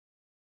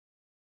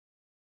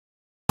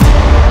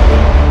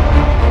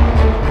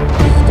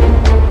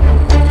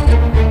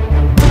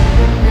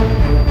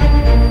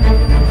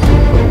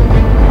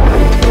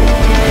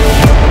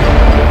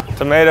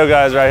tomato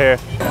guys right here.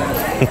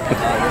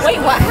 Wait,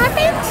 what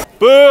happened?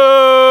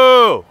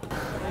 Boo!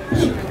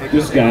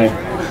 This guy.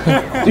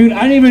 Dude,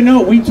 I didn't even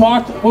know. We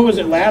talked, what was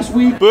it, last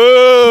week?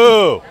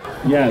 Boo!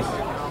 Yes.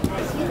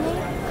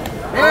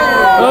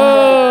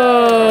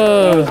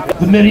 Oh!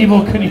 The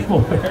medieval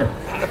Knievel Fair.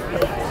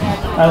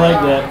 I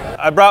like that.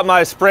 I brought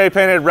my spray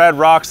painted red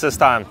rocks this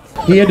time.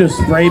 He had to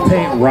spray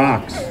paint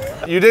rocks.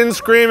 You didn't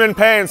scream in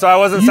pain, so I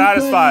wasn't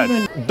satisfied.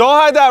 Don't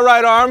hide that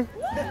right arm.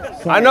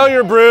 Sorry. I know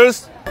you're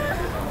bruised.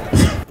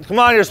 Come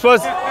on, you're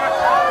supposed to.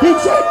 He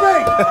checked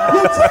me!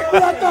 He checked me!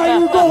 I thought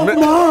you were going for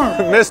my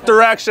arm.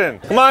 Misdirection.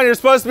 Come on, you're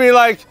supposed to be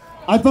like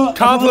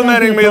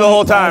complimenting me the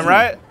whole time,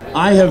 right?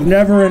 I have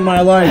never in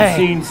my life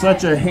seen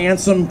such a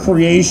handsome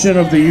creation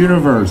of the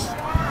universe.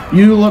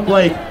 You look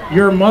like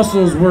your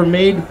muscles were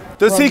made.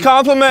 Does he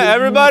compliment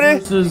everybody?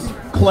 This is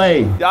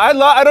clay. I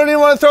don't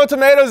even want to throw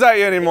tomatoes at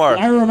you anymore.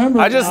 I remember.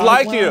 I just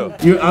like you.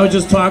 I was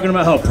just talking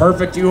about how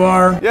perfect you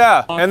are.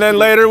 Yeah, and then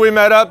later we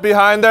met up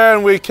behind there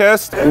and we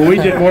kissed. Well, we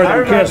did more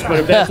than kiss, but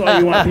if that's all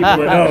you want people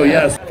to know,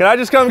 yes. Can I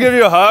just come give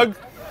you a hug?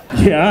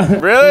 Yeah.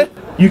 Really?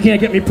 You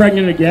can't get me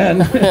pregnant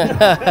again.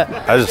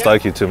 I just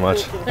like you too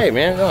much. Hey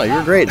man, no,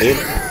 you're great, dude.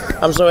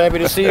 I'm so happy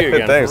to see you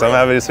again. Thanks, I'm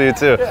happy to see you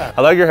too. Yeah.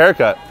 I like your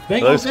haircut.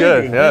 It looks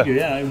good. Thank you.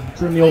 Yeah, I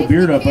trimmed the old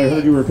beard up. I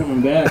heard you were coming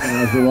back, and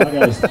I was like,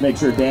 well, I gotta make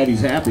sure Daddy's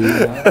happy. You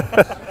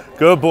know?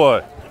 Good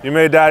boy. You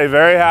made Daddy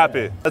very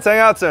happy. Let's hang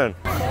out soon.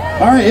 All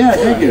right, yeah,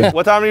 thank you.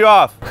 What time are you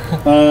off?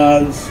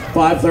 It's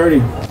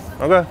 5:30.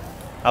 Okay,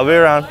 I'll be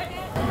around.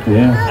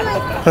 Yeah.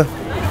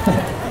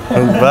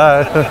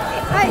 Bye.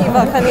 Hi,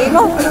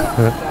 Knievel.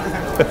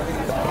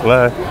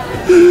 Bye.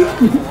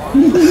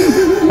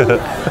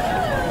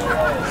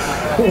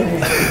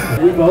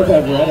 We both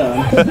have red on.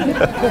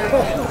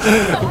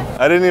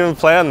 I didn't even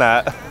plan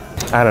that.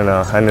 I don't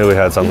know. I knew we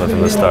had something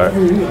from the start.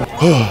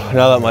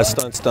 Now that my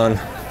stunt's done.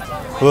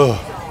 I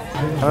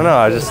don't know.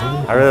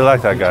 I really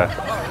like that guy.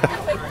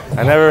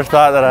 I never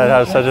thought that I'd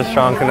have such a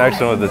strong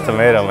connection with the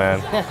tomato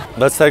man.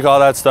 Let's take all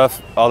that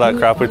stuff, all that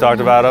crap we talked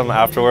about him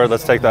afterward,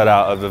 let's take that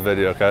out of the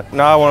video, okay?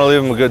 Now I want to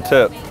leave him a good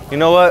tip. You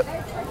know what?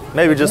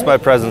 Maybe just my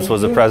presence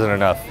was a present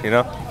enough, you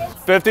know?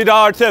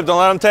 $50 tip, don't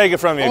let him take it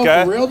from you,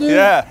 okay? Oh, for real, dude?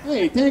 Yeah.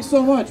 Hey, thanks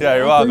so much. Yeah,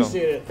 you're welcome.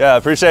 Appreciate it. Yeah,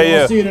 appreciate you.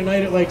 I'll see you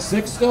tonight at like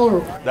 6 still? Or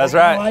that's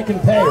right. I can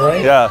pay,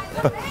 right? Yeah.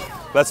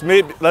 Let's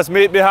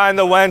meet behind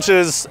the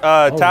Wench's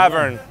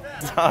tavern.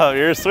 Yeah. Oh,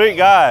 you're a sweet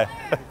guy.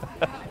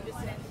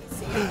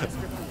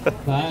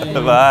 Bye.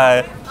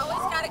 Bye.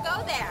 Always gotta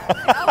go there.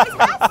 Always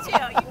has to. You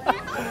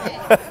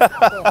have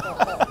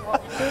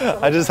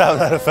to. I just have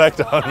that effect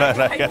on men,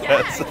 I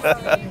guess.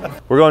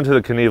 We're going to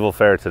the Knievel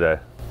Fair today.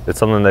 It's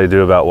something they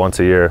do about once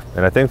a year,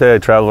 and I think they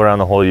travel around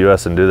the whole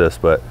U.S. and do this,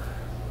 but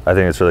I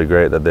think it's really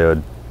great that they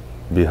would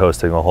be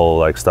hosting a whole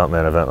like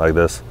stuntman event like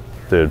this.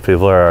 Dude,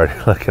 people are already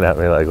looking at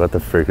me like, what the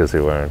freak is he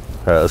wearing?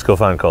 All right, let's go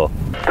find Kole.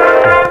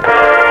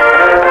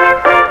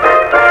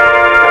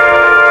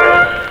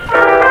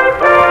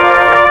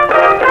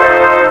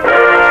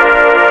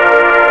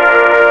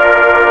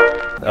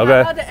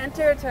 Okay. I'm allowed to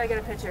enter until I get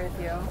a picture with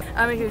you.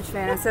 I'm a huge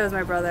fan, and so is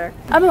my brother.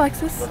 I'm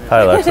Alexis.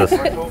 Hi, Alexis.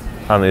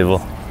 I'm Evil.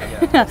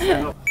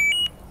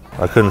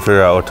 I couldn't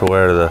figure out what to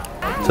wear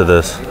to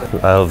this.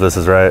 I hope this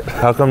is right.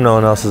 How come no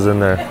one else is in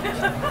their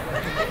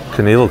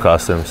Knievel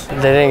costumes?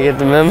 They didn't get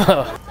the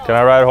memo. Can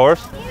I ride a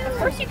horse? Of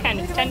course you can,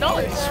 it's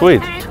 $10.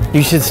 Sweet.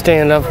 You should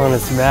stand up on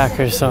its back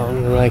or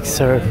something, and like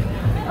surf.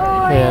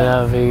 Yeah,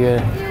 that would be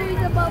good.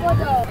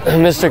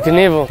 Mr.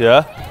 Knievel.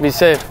 Yeah? Be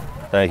safe.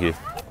 Thank you.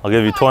 I'll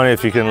give you 20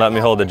 if you can let me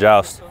hold the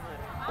joust.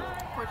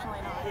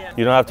 Unfortunately not.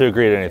 You don't have to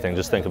agree to anything,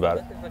 just think about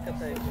it.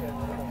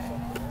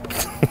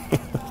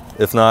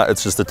 If not,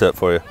 it's just a tip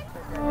for you.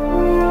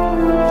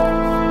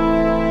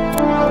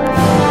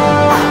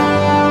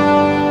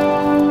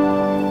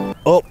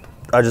 Oh,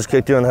 I just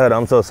kicked you in the head,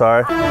 I'm so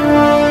sorry.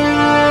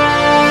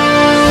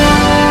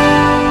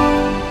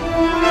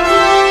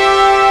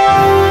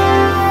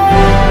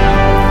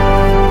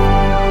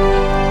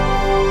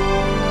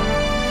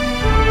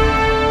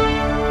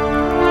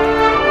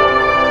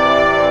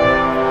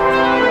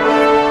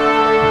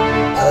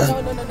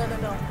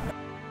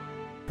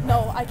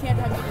 No, I can't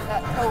have you do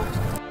that. Oh.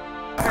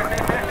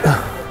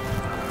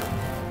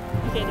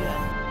 You can't do that.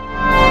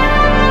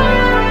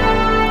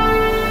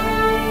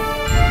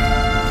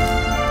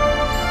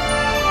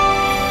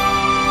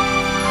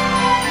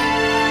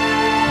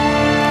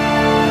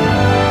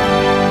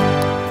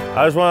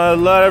 I just want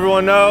to let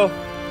everyone know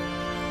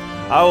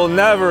I will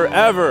never,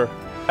 ever,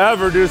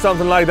 ever do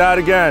something like that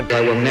again.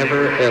 I will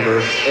never,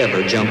 ever,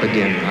 ever jump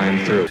again. I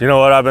am through. You know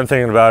what? I've been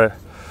thinking about it.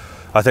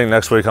 I think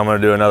next week I'm going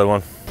to do another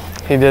one.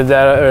 He did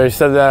that, or he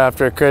said that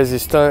after a crazy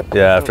stunt?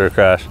 Yeah, after a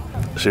crash.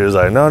 She was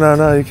like, no, no,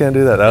 no, you can't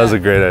do that. That was a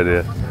great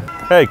idea.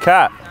 Hey,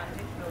 Kat.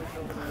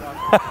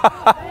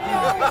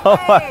 Oh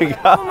my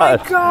God. Oh my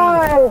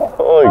God.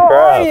 Holy crap.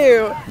 How are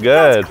you?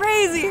 Good. That's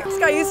crazy. This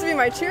guy used to be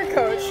my cheer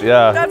coach.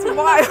 Yeah. That's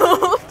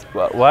wild.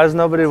 Why is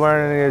nobody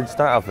wearing any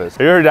stunt outfits?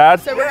 Are you her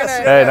dad? So we're gonna,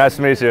 Hey, nice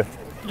to meet you.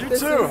 You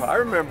too. I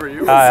remember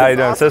you. Hi, how you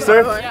doing,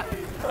 sister? Yeah.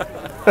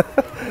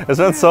 It's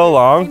been so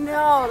long.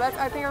 No,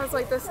 I think I was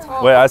like this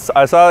tall. Wait, I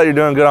saw that you're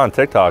doing good on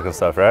TikTok and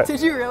stuff, right?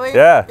 Did you really?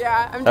 Yeah.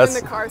 Yeah, I'm doing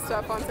the car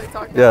stuff on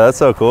TikTok. Yeah, that's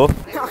so cool.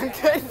 No, I'm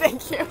good,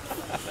 thank you.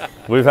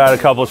 We've had a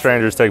couple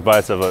strangers take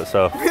bites of it,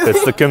 so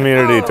it's the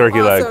community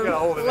turkey leg.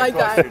 Like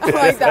that. I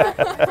like that.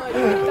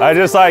 I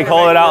just like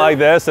hold it out like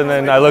this, and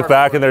then I look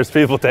back and there's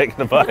people taking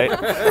the bite.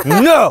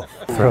 No!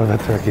 Throw the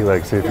turkey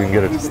leg, see if you can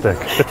get it to stick.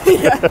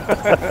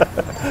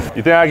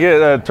 You think I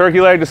get a turkey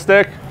leg to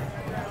stick?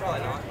 Probably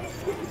not.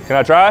 Can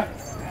I try?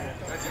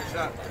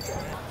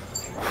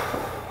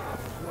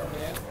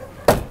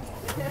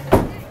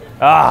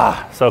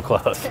 Ah, so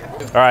close.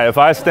 All right, if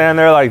I stand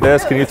there like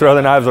this, can you throw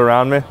the knives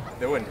around me?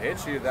 They wouldn't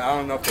hit you. I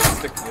don't know if they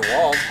stick to the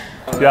wall.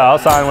 Yeah, I'll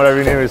sign whatever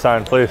you need me to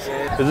sign, please.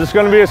 Is this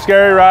gonna be a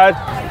scary ride?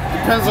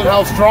 Depends on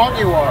how strong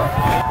you are.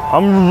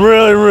 I'm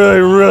really, really,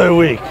 really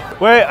weak.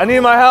 Wait, I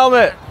need my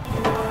helmet.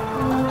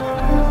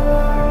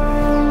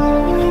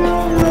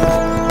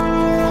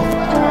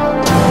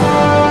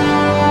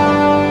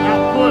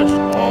 Now push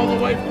all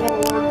the way forward.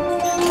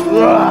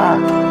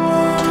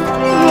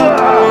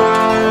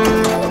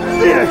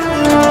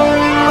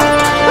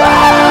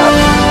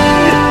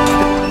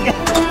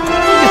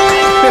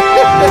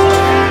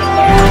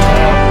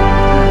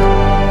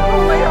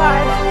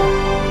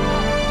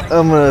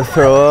 I'm gonna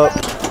throw up.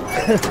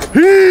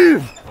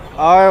 Heave!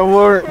 I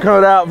weren't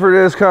cut out for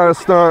this kind of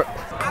stunt.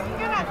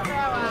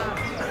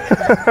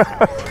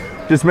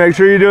 Just make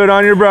sure you do it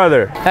on your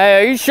brother.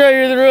 Hey, are you sure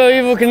you're the real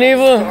evil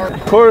Knievel?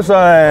 Of course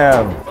I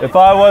am. If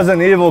I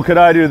wasn't evil, could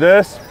I do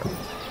this?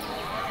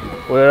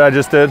 What I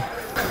just did?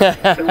 All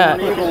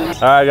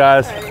right,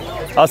 guys.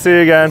 I'll see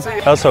you again.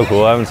 That's so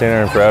cool. I haven't seen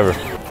her in forever.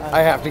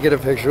 I have to get a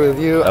picture with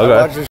you. Okay.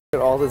 I watch your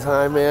shit all the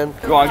time, man.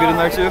 You want to get in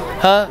there too?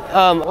 Huh?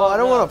 Well, I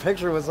don't want a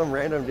picture with some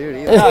random dude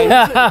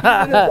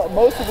either.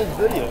 Most of his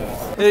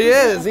videos. He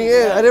is.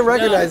 I didn't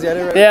recognize you.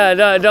 Yeah,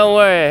 don't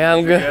worry.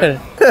 I'm good.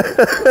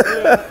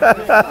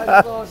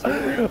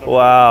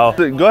 Wow.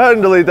 Go ahead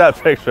and delete that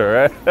picture,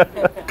 right?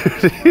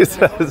 He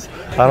says,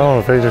 I don't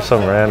want to picture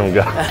some random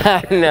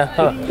guy. I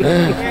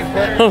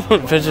know.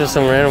 Picture of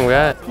some random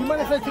guy. Do you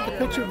mind if I take a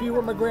picture of you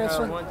with my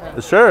grandson?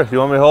 Sure. You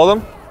want me to hold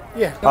him?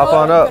 Yeah. Hop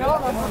on up.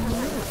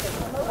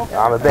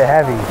 I'm a bit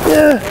heavy.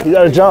 Yeah, you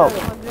gotta jump.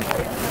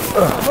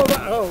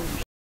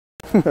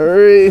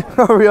 Hurry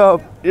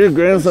up. Your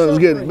grandson's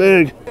getting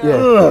big.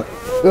 Yeah.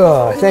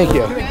 Oh, thank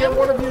you.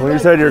 When you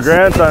said your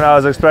grandson, I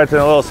was expecting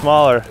a little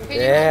smaller.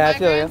 Yeah, I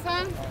feel you.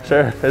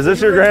 Sure. Is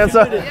this your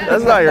grandson?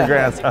 That's not your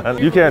grandson.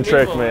 You can't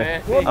trick me.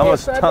 I'm a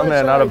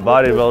stuntman, not a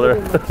bodybuilder.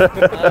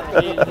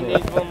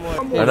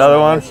 Another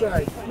one?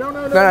 No.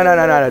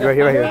 Right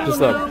here. Just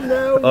look.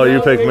 Oh,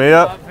 you picked me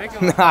up?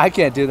 No, I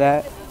can't do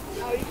that.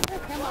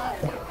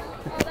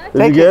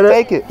 Did you get it?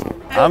 Take it.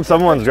 I'm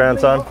someone's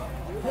grandson.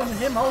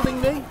 Him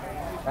holding me?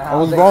 I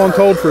was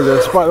voluntold for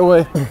this, by the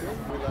way.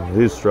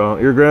 He's strong.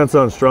 Your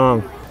grandson's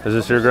strong. Is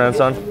this your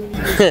grandson?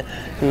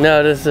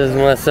 No, this is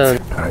my son.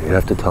 All right, you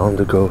have to tell him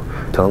to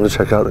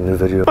check out the new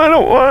video. I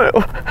don't want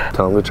it.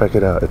 Tell him to check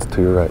it out. It's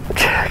to your right.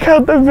 Check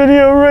out the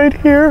video right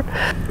here.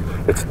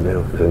 It's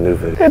new. It's a new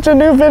video. It's a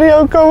new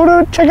video.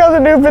 Check out the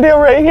new video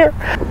right here.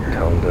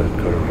 Tell him to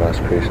go to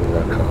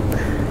rosscreations.com.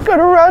 Go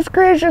to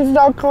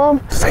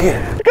rosscreations.com. Say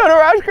it. Go to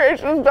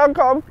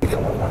rosscreations.com.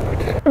 Become a member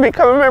today.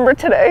 Become a member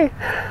today.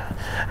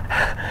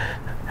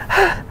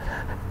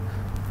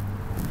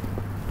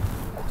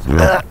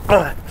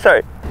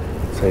 Sorry.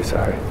 Say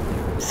sorry.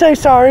 Say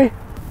sorry.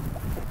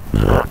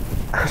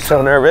 I'm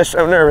so nervous.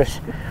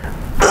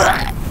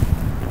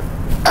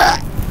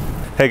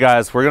 Hey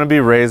guys, we're gonna be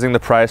raising the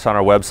price on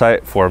our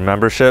website for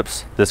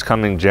memberships this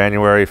coming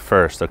January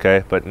 1st,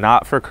 okay? But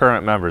not for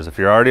current members. If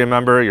you're already a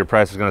member, your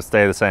price is gonna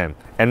stay the same.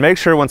 And make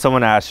sure when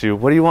someone asks you,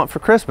 what do you want for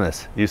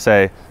Christmas? You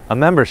say, a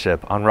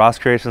membership on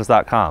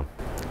rosscreations.com.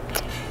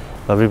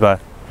 Love you, bye.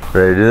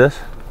 Ready to do this?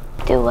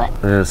 Do what?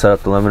 We're gonna set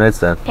up the lemonade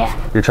stand. Yeah.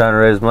 You're trying to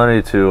raise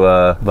money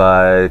to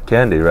buy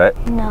candy, right?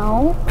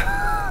 No.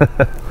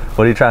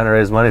 What are you trying to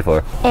raise money for?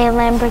 A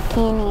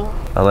Lamborghini.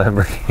 A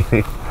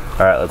Lamborghini.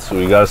 All right,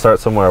 we gotta start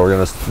somewhere. We're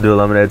gonna do a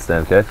lemonade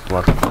stand, okay? Come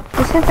on.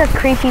 This is a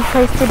creepy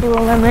place to do a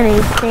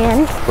lemonade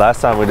stand.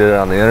 Last time we did it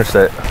on the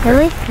interstate.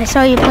 Really? I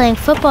saw you playing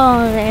football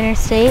on the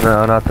interstate.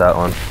 No, not that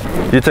one.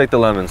 You take the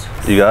lemons.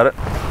 You got it?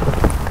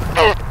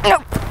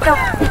 Nope.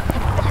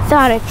 I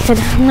thought I could.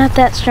 I'm not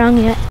that strong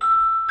yet.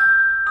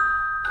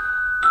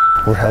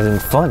 We're having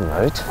fun,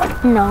 right?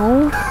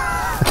 No.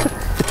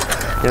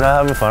 You're not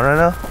having fun right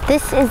now?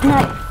 This is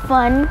not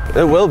fun.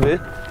 It will be,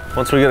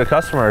 once we get a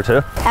customer or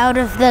two. Out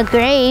of the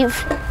grave.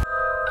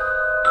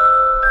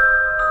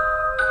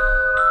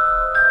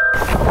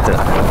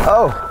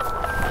 Oh,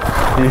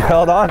 you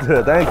held on to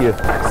it, thank you.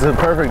 This is a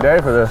perfect day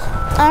for this.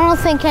 I don't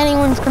think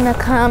anyone's gonna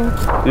come.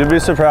 You'd be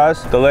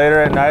surprised. The later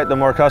at night, the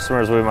more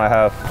customers we might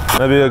have.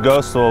 Maybe a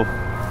ghost will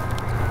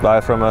buy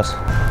from us.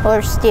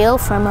 Or steal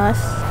from us.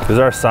 Is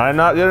our sign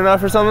not good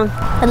enough or something?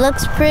 It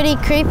looks pretty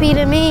creepy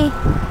to me.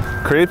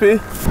 Creepy?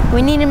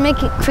 We need to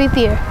make it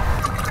creepier.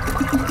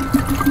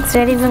 Is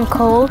that even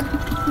cold?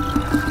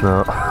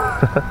 No.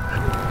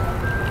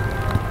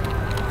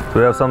 Do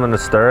we have something to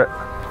stir it?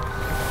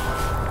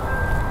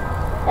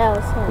 That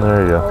was so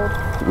There you cold.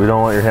 go. We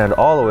don't want your hand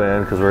all the way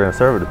in because we're gonna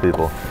serve it to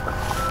people.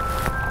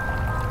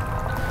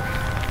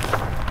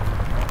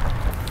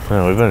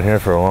 Man, we've been here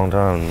for a long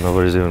time and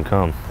nobody's even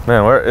come.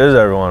 Man, where is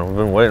everyone? We've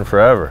been waiting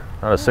forever.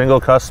 Not a single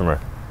customer.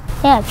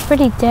 Yeah, it's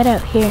pretty dead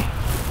out here.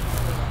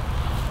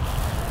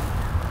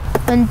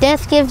 When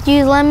death gives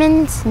you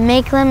lemons,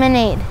 make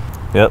lemonade.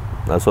 Yep,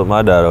 that's what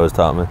my dad always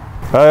taught me.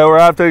 All right, we're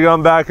after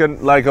going back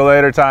in like a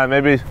later time,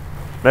 maybe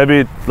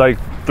like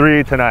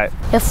 3 tonight.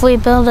 If we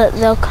build it,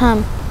 they'll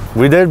come.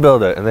 We did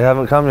build it and they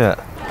haven't come yet.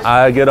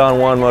 I get on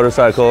one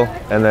motorcycle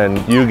and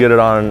then you get it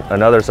on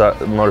another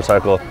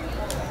motorcycle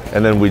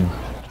and then we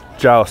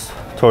joust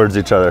towards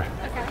each other.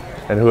 Okay.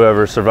 And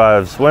whoever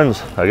survives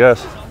wins, I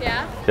guess.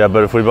 Yeah? Yeah,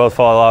 but if we both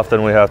fall off,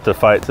 then we have to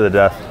fight to the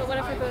death. But what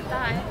if we both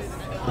die?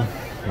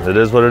 It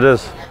is what it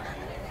is.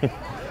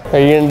 Are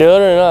you gonna do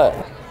it or not?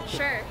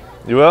 Sure.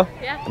 You will?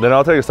 Yeah. Then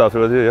I'll take a selfie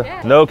with you, yeah.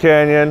 Yeah. No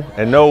canyon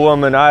and no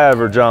woman I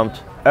ever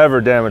jumped ever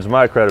damaged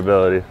my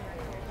credibility.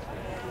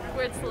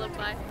 Words to live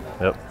by.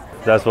 Yep,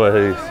 that's what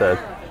he said.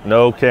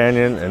 No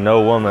canyon and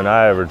no woman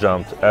I ever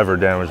jumped ever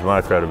damaged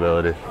my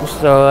credibility.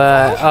 So,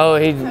 oh,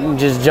 he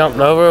just jumped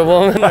over a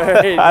woman?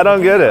 Or he, I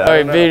don't get it. Or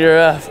he beat her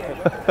up?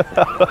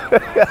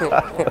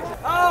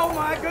 Oh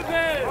my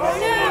goodness!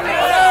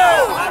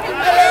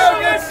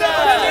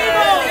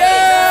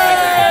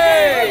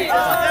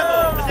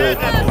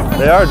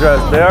 They are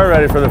dressed, they are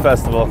ready for the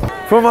festival.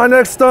 For my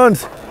next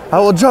stunt, I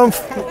will jump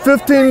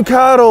 15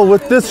 cattle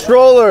with this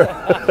stroller.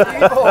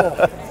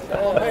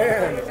 Oh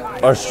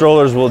man. Our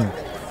strollers will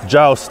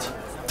joust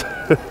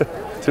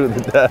to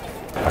the death.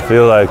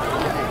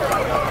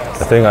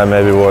 I think I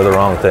maybe wore the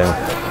wrong thing.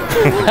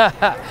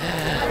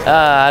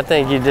 I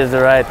think you did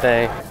the right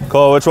thing.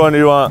 Cole, which one do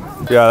you want?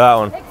 Yeah, that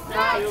one.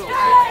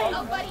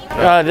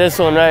 Oh, this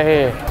one right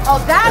here.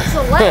 Oh, that's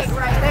a leg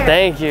right there.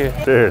 Thank you.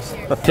 Cheers.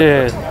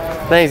 Cheers.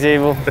 Thanks,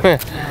 Evil.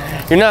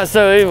 You're not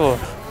so evil.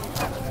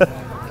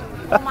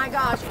 Oh my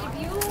gosh, if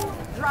you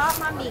drop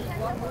my meat.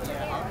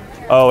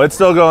 Oh, it's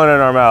still going in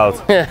our mouths.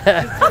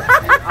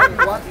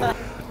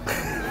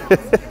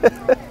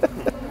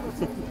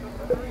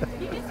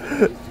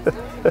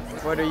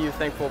 What are you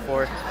thankful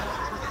for?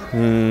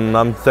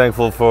 I'm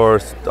thankful for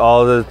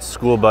all the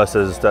school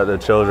buses that the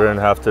children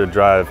have to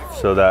drive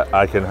so that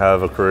I can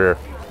have a career.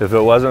 If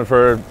it wasn't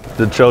for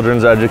the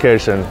children's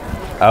education,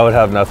 I would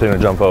have nothing to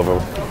jump over.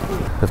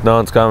 If no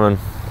one's coming,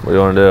 what do you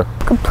want to do?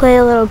 Could play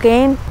a little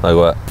game. Like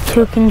what?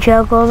 Who can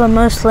juggle the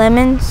most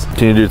lemons?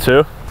 Can you do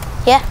 2?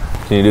 Yeah.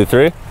 Can you do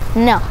 3?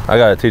 No. I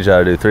gotta teach you how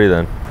to do 3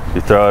 then.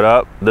 You throw it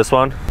up, this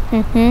one,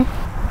 and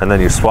then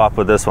you swap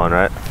with this one,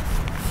 right?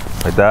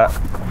 Like that.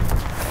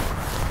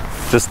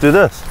 Just do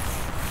this.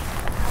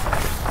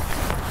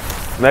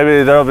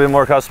 Maybe there'll be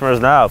more customers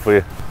now if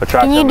we attract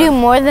them. Can you do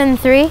more than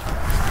 3?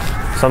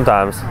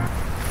 Sometimes.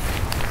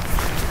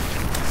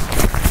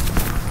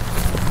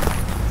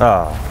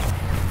 Oh.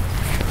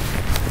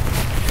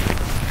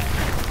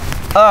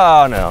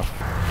 Oh no.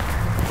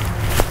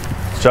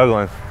 It's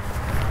juggling.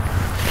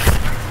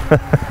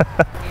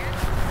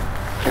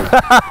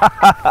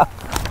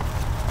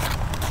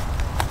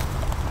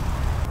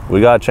 We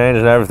got change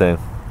and everything.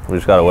 We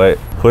just gotta wait.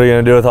 What are you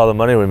gonna do with all the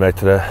money we make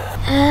today?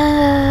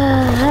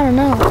 I don't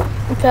know.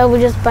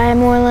 Probably just buy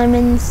more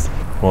lemons.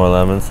 More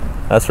lemons.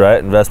 That's right.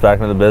 Invest back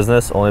into the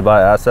business. Only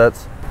buy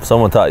assets.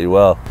 Someone taught you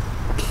well.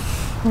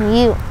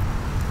 You.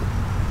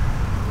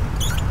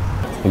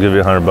 I'll give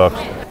you $100.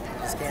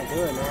 Just can't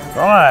do it, man.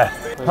 All right.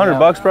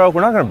 $100, bro.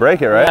 We're not gonna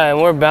break it, right? Yeah,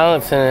 and we're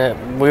balancing it.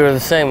 We were the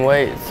same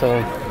weight,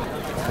 so.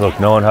 Look,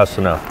 no one has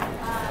to know.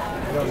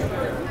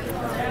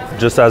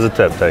 Just as a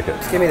tip, take it.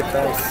 Just give me the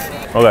price.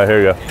 Okay, here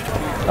you go.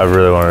 I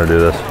really wanted to do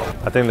this.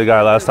 I think the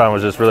guy last time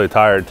was just really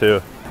tired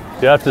too.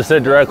 You have to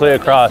sit directly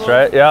across,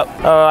 right? Yep.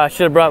 Oh, I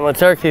should have brought my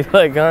turkey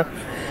leg, huh?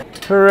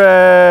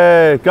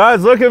 Hooray!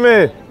 Guys, look at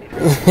me.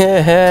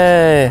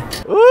 Hey.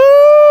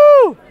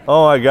 Woo!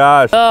 Oh my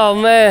gosh. Oh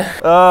man.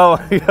 Oh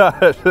my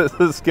gosh, this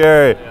is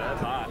scary.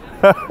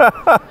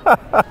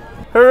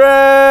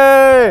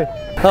 Hooray!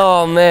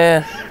 Oh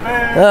man.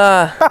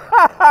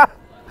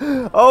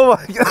 Oh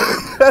my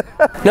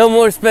god. No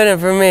more spinning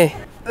for me.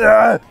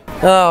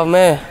 Oh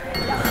man.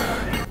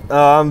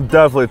 Oh, I'm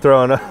definitely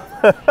throwing up.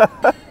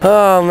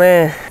 Oh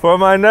man. For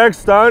my next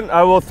stunt,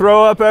 I will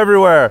throw up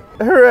everywhere.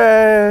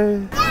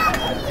 Hooray!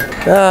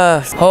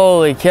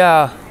 Holy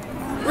cow.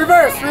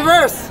 Reverse,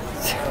 reverse.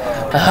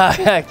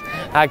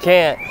 I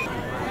can't.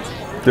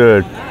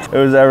 Dude, it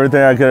was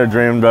everything I could have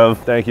dreamed of.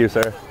 Thank you,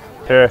 sir.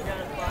 Here,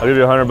 I'll give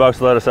you $100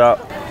 to let us out.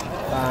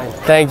 Fine.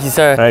 Thank you,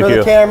 sir. Thank For you.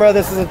 the camera,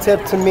 this is a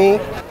tip to me.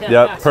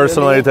 Yep,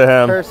 personally to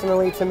him.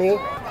 Personally to me.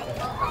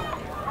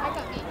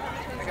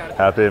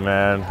 Happy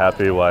man,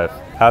 happy wife.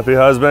 Happy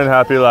husband,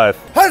 happy life.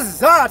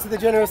 Huzzah to the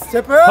generous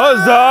tipper.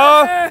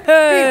 Huzzah!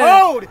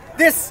 Behold,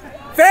 this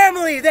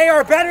family, they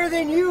are better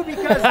than you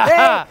because they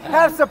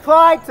have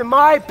supplied to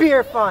my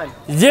beer fund.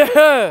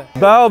 Yeah.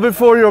 Bow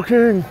before your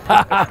king.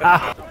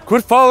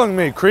 Quit following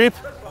me, creep.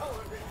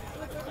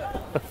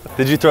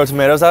 Did you throw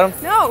tomatoes at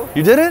him? No.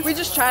 You didn't? We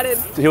just chatted.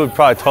 He would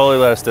probably totally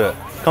let us do it.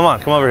 Come on,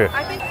 come over here.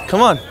 I think.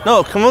 Come on,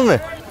 no, come with me.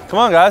 Come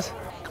on, guys.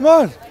 Come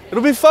on.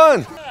 It'll be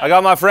fun. I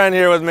got my friend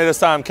here with me this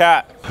time,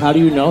 Kat. How do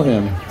you know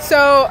him?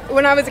 So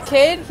when I was a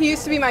kid, he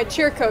used to be my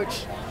cheer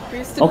coach.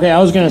 Okay,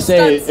 I was gonna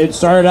say it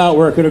started out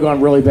where it could have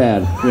gone really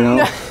bad, you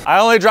know? I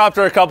only dropped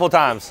her a couple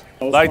times,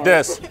 like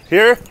this.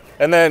 Here,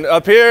 and then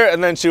up here,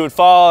 and then she would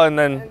fall, and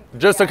then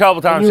just a couple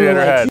times she hit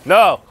her head.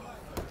 No.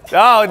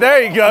 Oh,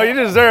 there you go. You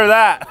deserve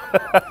that.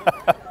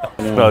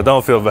 No,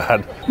 don't feel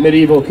bad.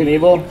 Medieval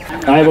Knievel,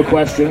 I have a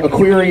question, a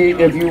query,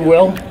 if you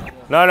will.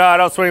 No, I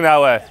don't swing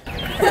that way.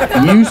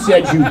 You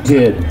said you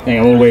did. Hang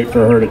on, we'll wait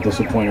for her to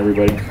disappoint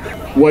everybody.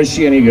 Was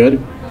she any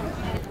good?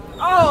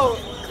 Oh,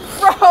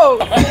 bro.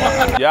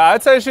 Yeah,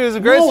 I'd say she was a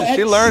great student.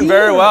 She learned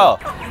very well.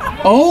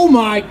 Oh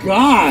my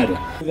God.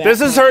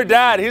 This is her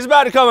dad. He's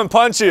about to come and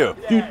punch you.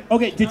 Dude,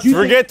 okay, did you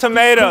forget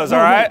tomatoes,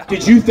 all right?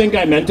 Did you think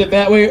I meant it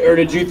that way, or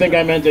did you think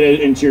I meant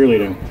it in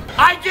cheerleading?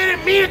 I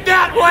didn't mean it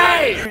that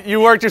way!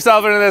 You worked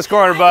yourself into this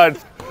corner, bud.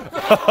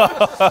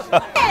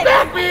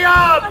 Back me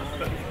up!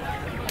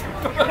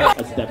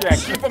 Yeah,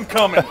 keep them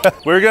coming.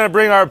 We're gonna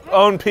bring our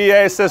own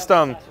PA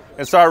system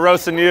and start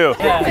roasting you.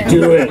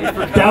 Do it.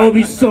 That would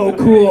be so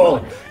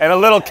cool. And a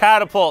little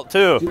catapult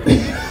too.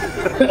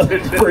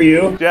 For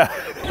you? Yeah.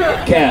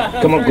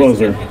 Kat, come up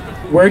closer.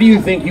 Where do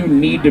you think you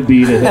need to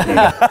be to hit me?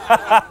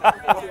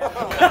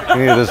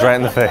 You need this right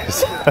in the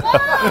face.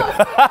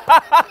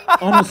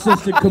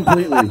 Unassisted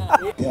completely.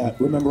 Kat,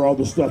 remember all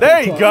the stuff.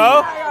 There you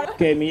go.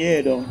 Que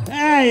miedo.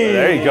 Hey.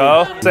 There you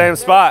go. Same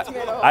spot.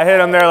 I hit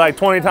him there like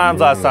 20 times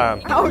last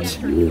time.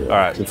 Ouch. All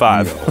right,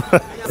 5.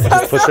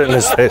 Just push it in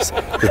his face.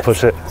 Just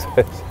push it in his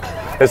face.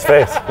 His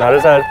face, not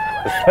his head.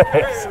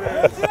 His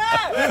face.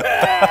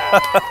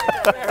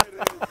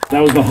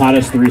 That was the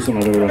hottest threesome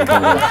I've ever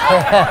done.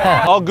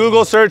 I'll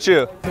Google search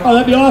you. Oh,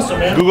 that'd be awesome,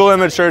 man. Google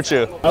image search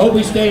you. I hope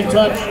we stay in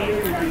touch.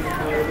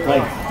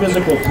 Like,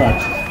 physical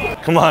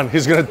touch. Come on,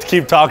 he's gonna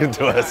keep talking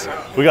to us.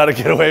 We gotta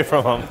get away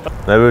from him.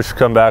 Maybe we should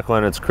come back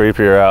when it's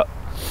creepier out.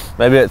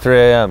 Maybe at 3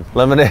 a.m.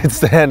 Lemonade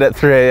stand at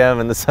 3 a.m.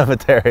 in the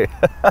cemetery.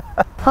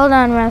 Hold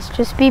on, Russ.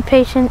 Just be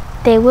patient.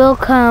 They will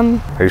come.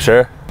 Are you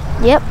sure?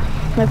 Yep.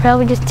 They're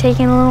probably just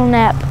taking a little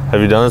nap. Have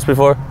you done this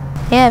before?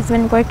 Yeah, I've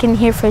been working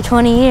here for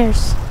 20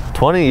 years.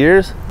 20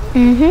 years?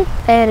 Mm-hmm.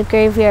 I had a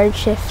graveyard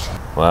shift.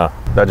 Wow.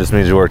 That just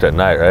means you worked at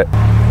night, right?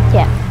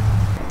 Yeah.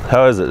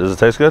 How is it? Does it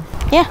taste good?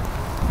 Yeah.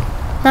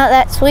 Not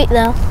that sweet,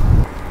 though.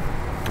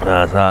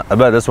 No, it's not. I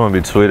bet this one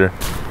would be sweeter.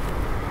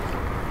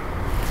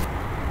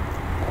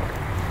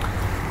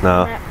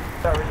 No.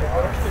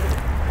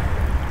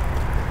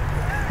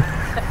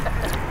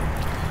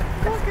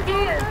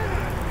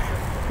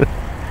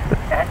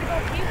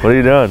 What are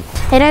you doing?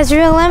 It has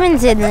real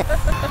lemons in it.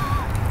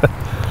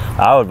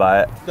 I would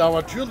buy it. Thou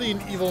art truly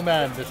an evil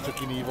man, Mr.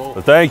 Knievel.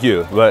 Well, thank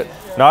you, but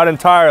not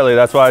entirely.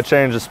 That's why I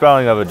changed the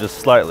spelling of it just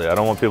slightly. I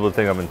don't want people to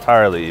think I'm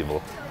entirely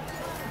evil.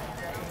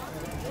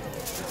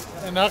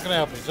 And how can I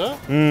help you, sir?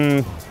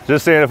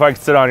 Just seeing if I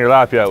could sit on your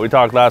lap yet. We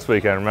talked last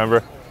weekend,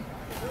 remember?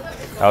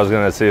 I was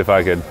gonna see if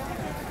I could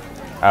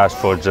ask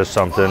for just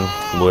something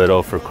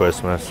little for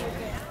Christmas.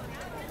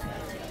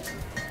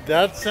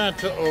 That's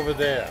Santa over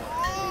there.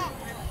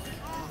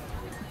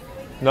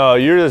 No,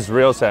 you're this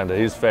real Santa.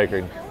 He's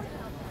faking.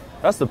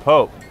 That's the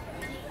Pope.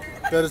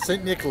 That is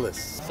St.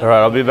 Nicholas. All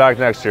right, I'll be back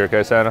next year,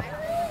 okay, Santa?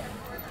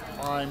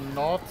 I'm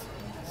not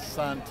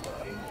Santa.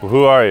 Well,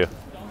 who are you?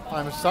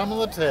 I'm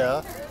Samuel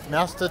Atea,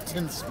 Master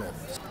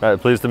Tinsmith. All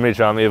right, pleased to meet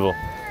you. I'm evil.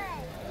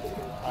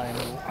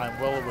 I'm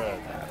well aware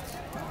of that.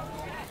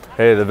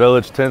 Hey, the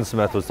village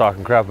tinsmith was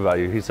talking crap about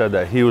you. He said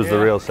that he was the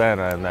real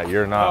Santa and that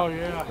you're not. Oh,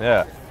 yeah.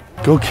 Yeah.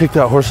 Go kick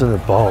that horse in the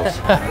balls.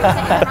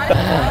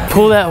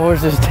 Pull that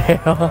horse's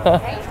tail.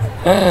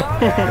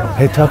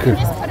 Hey, Tucker.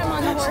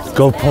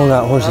 Go pull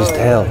that horse's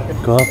tail.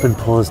 Go up and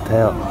pull his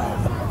tail.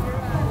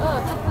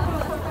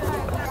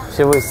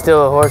 Should we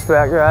steal a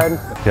horseback ride?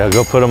 Yeah,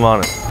 go put him on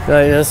it.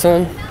 Like this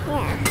one?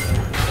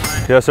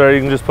 Yeah. Yes, sir,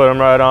 you can just put him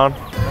right on.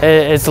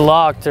 It's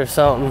locked or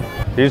something.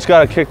 You just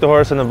gotta kick the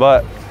horse in the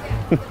butt.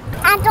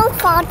 I don't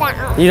fall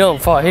down. You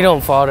don't fall, he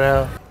don't fall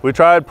down. We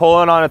tried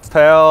pulling on its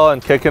tail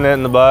and kicking it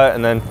in the butt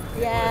and then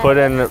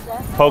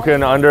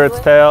poking under its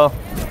tail,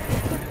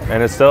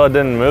 and it still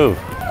didn't move.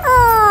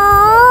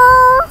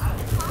 Oh,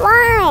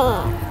 why?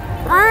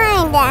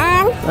 Why,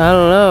 Dad? I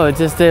don't know, it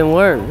just didn't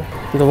work.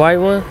 The white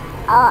one?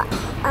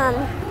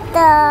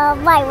 The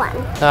white one.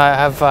 All right,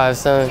 high five,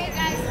 son.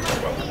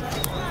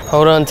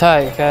 Hold on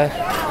tight, okay?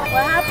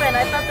 What happened?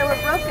 I thought they were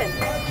broken.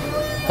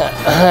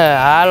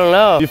 I don't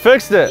know. You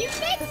fixed it.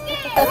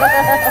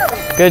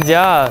 Good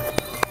job.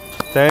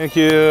 Thank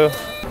you.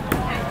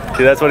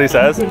 See, that's what he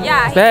says?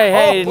 Yeah.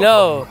 Hey,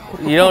 no,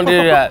 you don't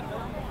do that.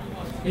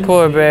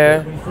 Poor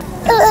bear.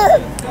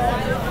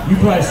 You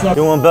probably suck.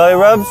 You want belly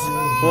rubs?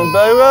 You want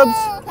belly rubs?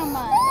 Come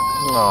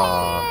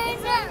on.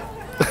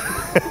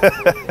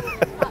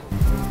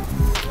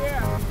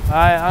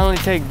 I only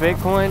take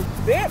Bitcoin.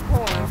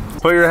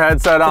 Put your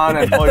headset on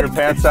and pull your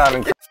pants out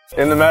and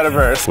in the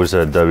metaverse. We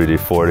said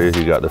WD-40,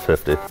 you got the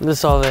 50.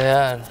 That's all they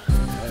had.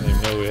 I didn't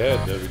even know we had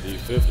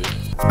WD-50.